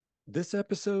This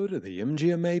episode of the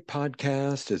MGMA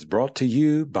podcast is brought to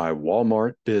you by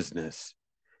Walmart Business.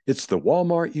 It's the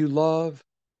Walmart you love,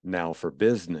 now for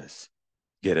business.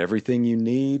 Get everything you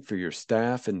need for your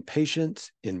staff and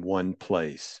patients in one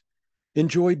place.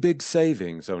 Enjoy big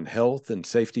savings on health and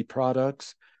safety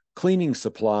products, cleaning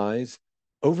supplies,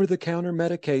 over-the-counter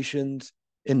medications,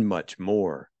 and much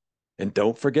more. And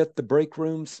don't forget the break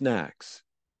room snacks.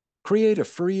 Create a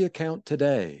free account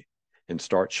today and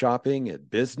start shopping at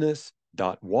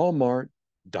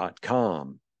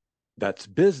business.walmart.com. That's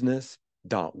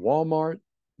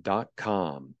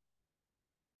business.walmart.com.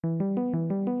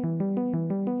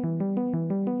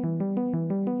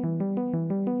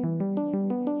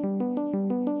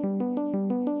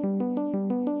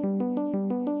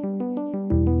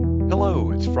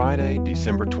 Hello, it's Friday,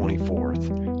 December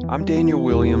 24th. I'm Daniel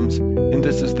Williams, and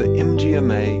this is the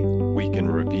MGMA Week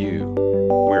in Review,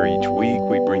 where each week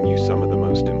we bring you some of the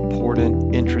most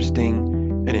important, interesting,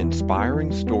 and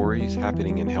inspiring stories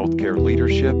happening in healthcare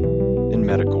leadership and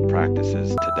medical practices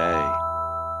today.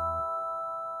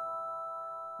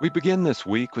 We begin this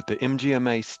week with the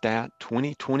MGMA Stat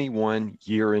 2021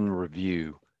 Year in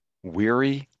Review,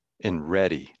 Weary and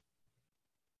Ready.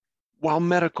 While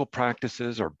medical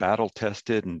practices are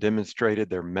battle-tested and demonstrated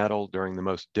their mettle during the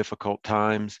most difficult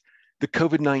times, the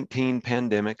COVID-19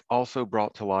 pandemic also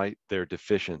brought to light their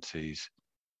deficiencies.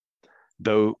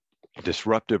 Though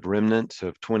disruptive remnants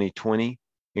of 2020,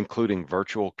 including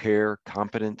virtual care,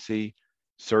 competency,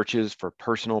 searches for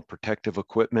personal protective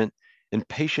equipment, and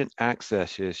patient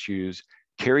access issues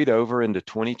carried over into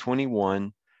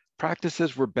 2021,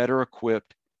 practices were better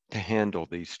equipped to handle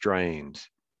these strains.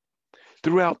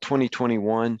 Throughout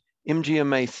 2021,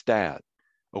 MGMA Stat,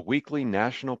 a weekly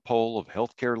national poll of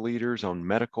healthcare leaders on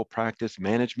medical practice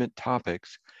management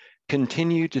topics,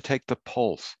 continued to take the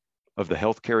pulse of the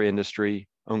healthcare industry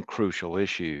on crucial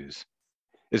issues.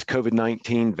 As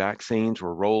COVID-19 vaccines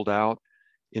were rolled out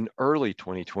in early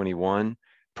 2021,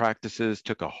 practices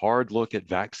took a hard look at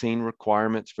vaccine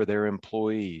requirements for their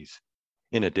employees.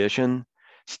 In addition,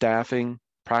 staffing,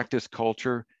 practice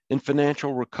culture, and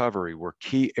financial recovery were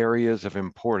key areas of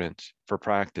importance for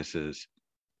practices.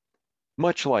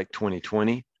 Much like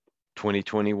 2020,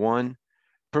 2021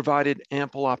 provided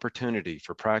ample opportunity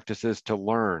for practices to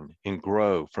learn and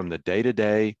grow from the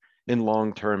day-to-day and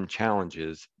long-term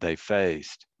challenges they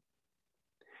faced.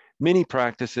 Many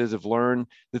practices have learned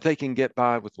that they can get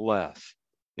by with less,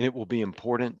 and it will be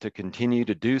important to continue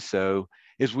to do so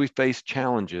as we face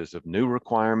challenges of new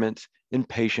requirements and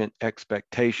patient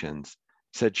expectations,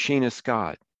 said Sheena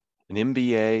Scott, an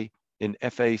MBA in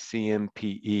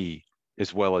FACMPE,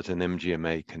 as well as an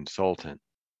MGMA consultant.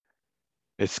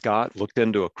 As Scott looked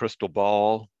into a crystal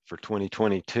ball for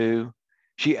 2022,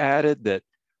 she added that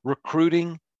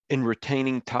recruiting and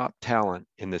retaining top talent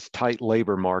in this tight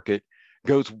labor market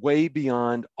goes way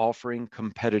beyond offering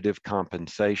competitive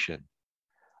compensation.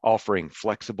 Offering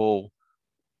flexibility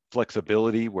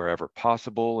wherever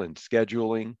possible in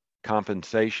scheduling,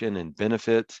 compensation, and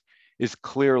benefits is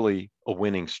clearly a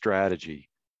winning strategy.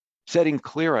 Setting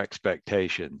clear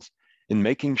expectations and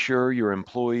making sure your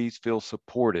employees feel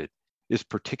supported is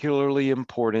particularly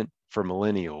important for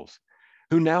millennials,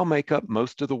 who now make up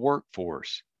most of the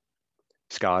workforce.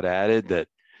 Scott added that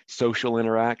social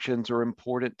interactions are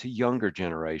important to younger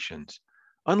generations.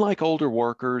 Unlike older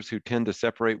workers who tend to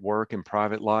separate work and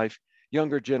private life,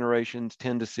 younger generations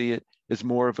tend to see it as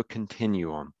more of a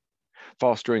continuum,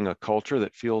 fostering a culture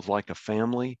that feels like a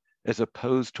family as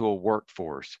opposed to a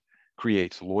workforce,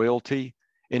 creates loyalty,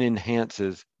 and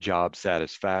enhances job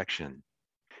satisfaction.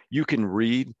 You can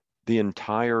read the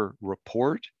entire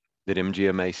report that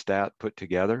MGMA Stat put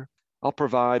together. I'll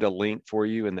provide a link for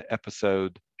you in the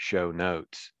episode show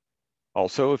notes.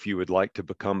 Also, if you would like to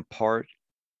become part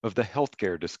of the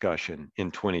healthcare discussion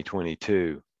in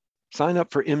 2022, sign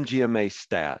up for MGMA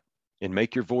Stat and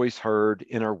make your voice heard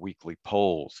in our weekly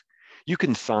polls. You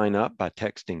can sign up by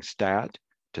texting STAT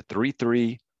to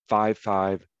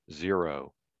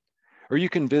 33550, or you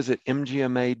can visit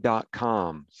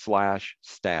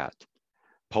mgma.com/stat.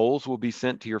 Polls will be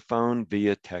sent to your phone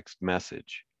via text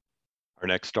message. Our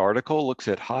next article looks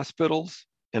at hospitals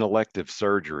and elective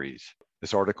surgeries.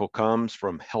 This article comes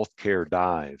from Healthcare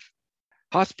Dive.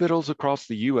 Hospitals across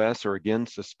the U.S. are again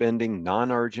suspending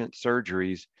non-urgent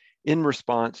surgeries in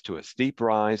response to a steep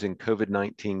rise in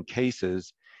COVID-19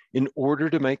 cases in order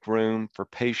to make room for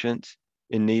patients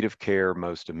in need of care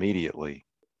most immediately.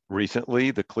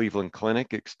 Recently, the Cleveland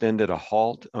Clinic extended a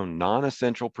halt on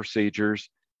non-essential procedures,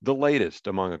 the latest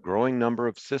among a growing number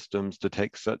of systems to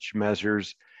take such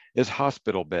measures as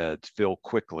hospital beds fill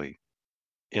quickly.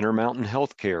 Intermountain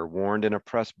Healthcare warned in a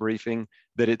press briefing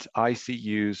that its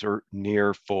ICUs are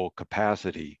near full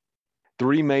capacity.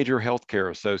 Three major healthcare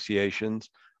associations,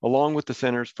 along with the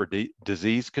Centers for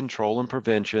Disease Control and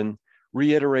Prevention,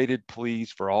 reiterated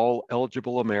pleas for all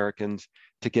eligible Americans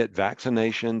to get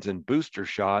vaccinations and booster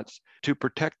shots to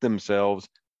protect themselves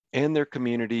and their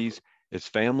communities as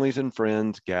families and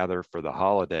friends gather for the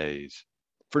holidays.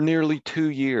 For nearly 2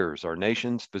 years, our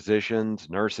nation's physicians,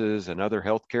 nurses, and other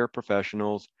healthcare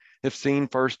professionals have seen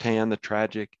firsthand the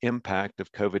tragic impact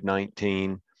of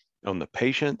COVID-19 on the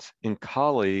patients and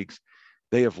colleagues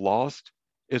they have lost,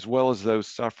 as well as those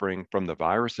suffering from the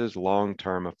virus's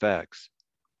long-term effects,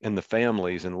 and the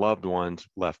families and loved ones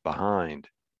left behind.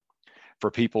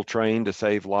 For people trained to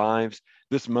save lives,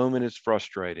 this moment is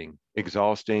frustrating,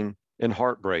 exhausting, and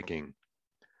heartbreaking.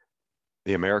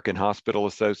 The American Hospital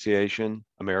Association,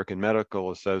 American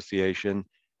Medical Association,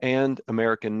 and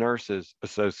American Nurses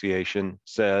Association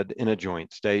said in a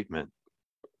joint statement.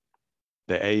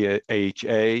 The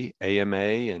AHA, AMA,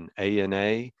 and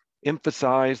ANA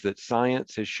emphasize that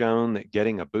science has shown that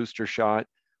getting a booster shot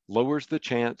lowers the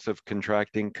chance of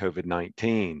contracting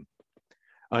COVID-19.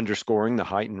 Underscoring the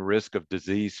heightened risk of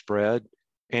disease spread,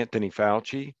 Anthony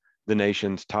Fauci, the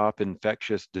nation's top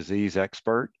infectious disease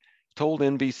expert, told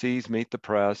NBC's Meet the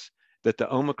Press that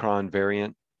the Omicron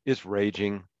variant is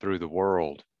raging through the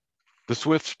world. The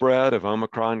swift spread of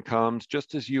Omicron comes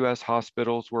just as U.S.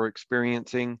 hospitals were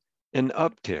experiencing an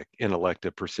uptick in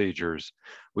elective procedures,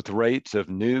 with rates of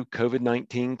new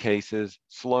COVID-19 cases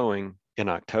slowing in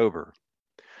October,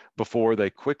 before they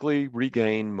quickly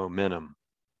regain momentum.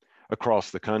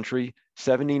 Across the country,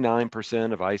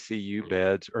 79% of ICU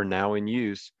beds are now in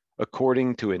use,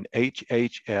 according to an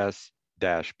HHS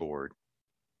dashboard.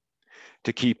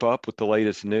 To keep up with the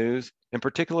latest news, and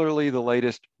particularly the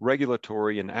latest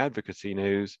regulatory and advocacy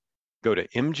news, go to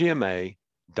mgma.com/advocacy.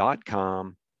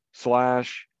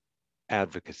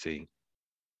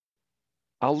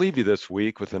 I'll leave you this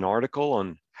week with an article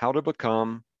on how to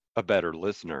become a better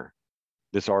listener.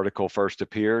 This article first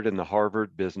appeared in the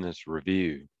Harvard Business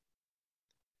Review.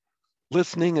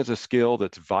 Listening is a skill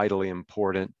that's vitally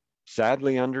important,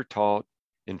 sadly undertaught,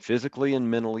 and physically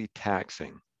and mentally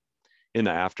taxing. In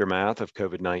the aftermath of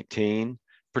COVID-19,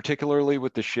 particularly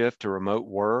with the shift to remote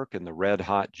work and the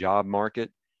red-hot job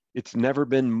market, it's never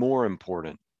been more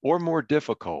important or more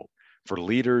difficult for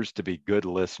leaders to be good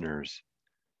listeners.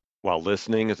 While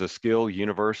listening is a skill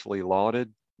universally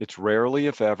lauded, it's rarely,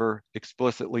 if ever,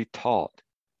 explicitly taught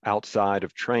outside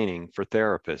of training for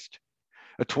therapists.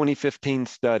 A 2015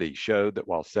 study showed that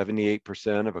while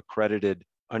 78% of accredited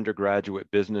undergraduate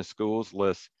business schools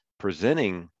list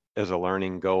presenting as a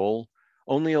learning goal,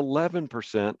 only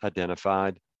 11%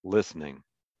 identified listening.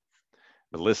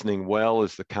 But listening well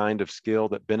is the kind of skill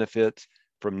that benefits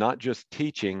from not just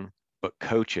teaching, but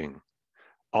coaching.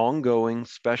 Ongoing,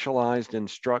 specialized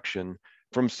instruction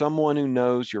from someone who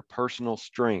knows your personal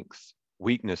strengths,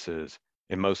 weaknesses,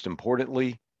 and most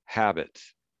importantly,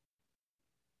 habits.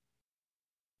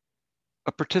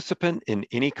 A participant in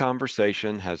any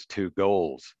conversation has two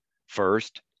goals.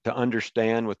 First, to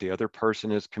understand what the other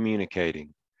person is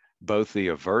communicating, both the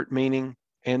overt meaning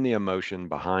and the emotion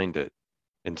behind it.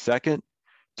 And second,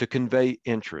 to convey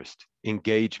interest,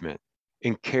 engagement,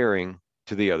 and caring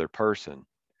to the other person.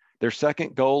 Their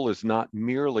second goal is not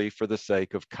merely for the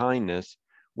sake of kindness,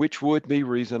 which would be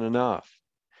reason enough.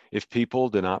 If people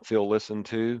do not feel listened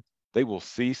to, they will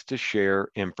cease to share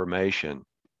information.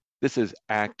 This is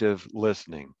active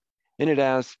listening, and it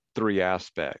has three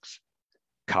aspects.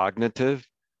 Cognitive,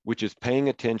 which is paying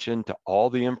attention to all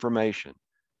the information,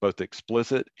 both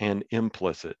explicit and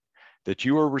implicit, that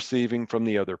you are receiving from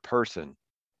the other person.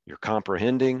 You're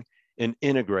comprehending and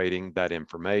integrating that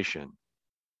information.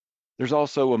 There's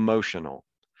also emotional.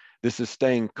 This is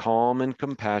staying calm and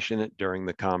compassionate during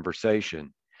the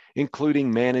conversation,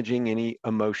 including managing any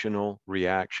emotional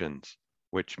reactions,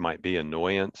 which might be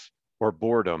annoyance or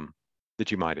boredom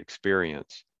that you might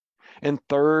experience. And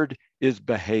third is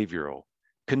behavioral,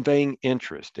 conveying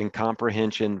interest and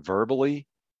comprehension verbally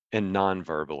and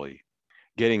non-verbally.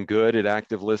 Getting good at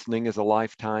active listening is a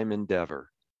lifetime endeavor.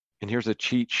 And here's a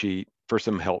cheat sheet for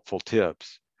some helpful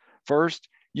tips. First,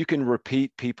 you can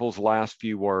repeat people's last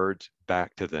few words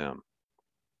back to them.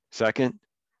 Second,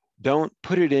 don't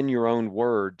put it in your own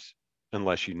words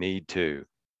unless you need to.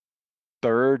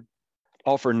 Third,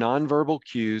 offer nonverbal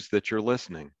cues that you're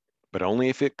listening, but only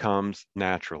if it comes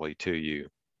naturally to you.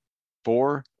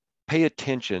 4, pay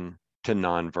attention to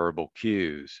nonverbal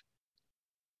cues.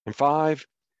 And 5,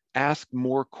 ask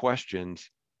more questions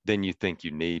than you think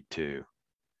you need to.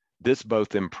 This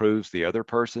both improves the other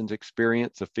person's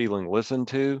experience of feeling listened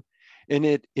to and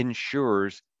it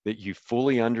ensures that you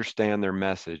fully understand their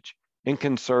message and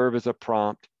can serve as a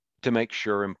prompt to make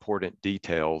sure important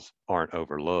details aren't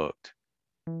overlooked.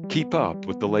 Keep up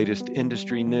with the latest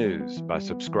industry news by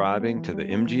subscribing to the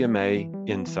MGMA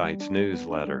Insights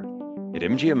newsletter at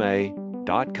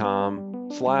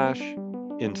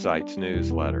mgma.com/insights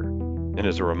newsletter. And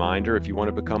as a reminder, if you want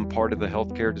to become part of the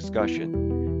healthcare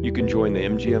discussion, you can join the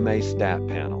MGMA STAT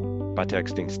panel by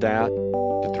texting STAT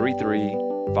to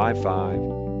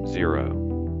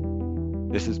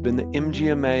 33550. This has been the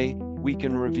MGMA Week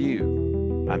in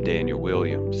Review. I'm Daniel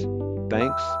Williams.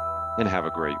 Thanks, and have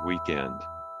a great weekend.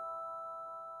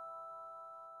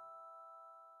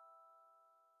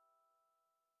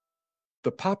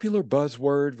 The popular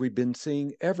buzzword we've been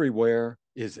seeing everywhere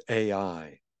is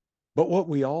AI. But what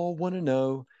we all want to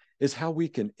know is how we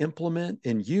can implement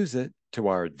and use it to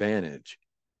our advantage.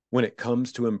 When it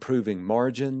comes to improving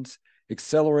margins,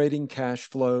 accelerating cash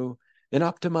flow, and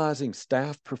optimizing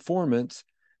staff performance,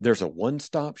 there's a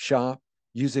one-stop shop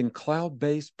using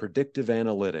cloud-based predictive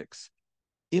analytics.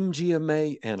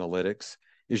 MGMA Analytics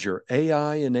is your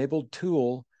AI-enabled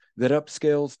tool that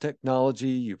upscales technology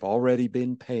you've already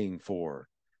been paying for,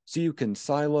 so you can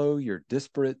silo your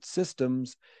disparate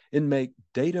systems and make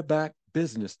data-backed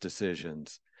business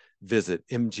decisions. Visit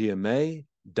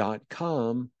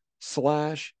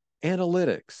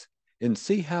mgma.com/analytics and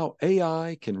see how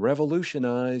AI can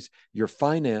revolutionize your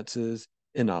finances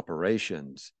and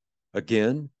operations.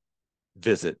 Again,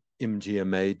 visit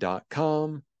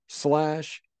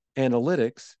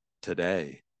mgma.com/analytics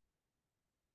today.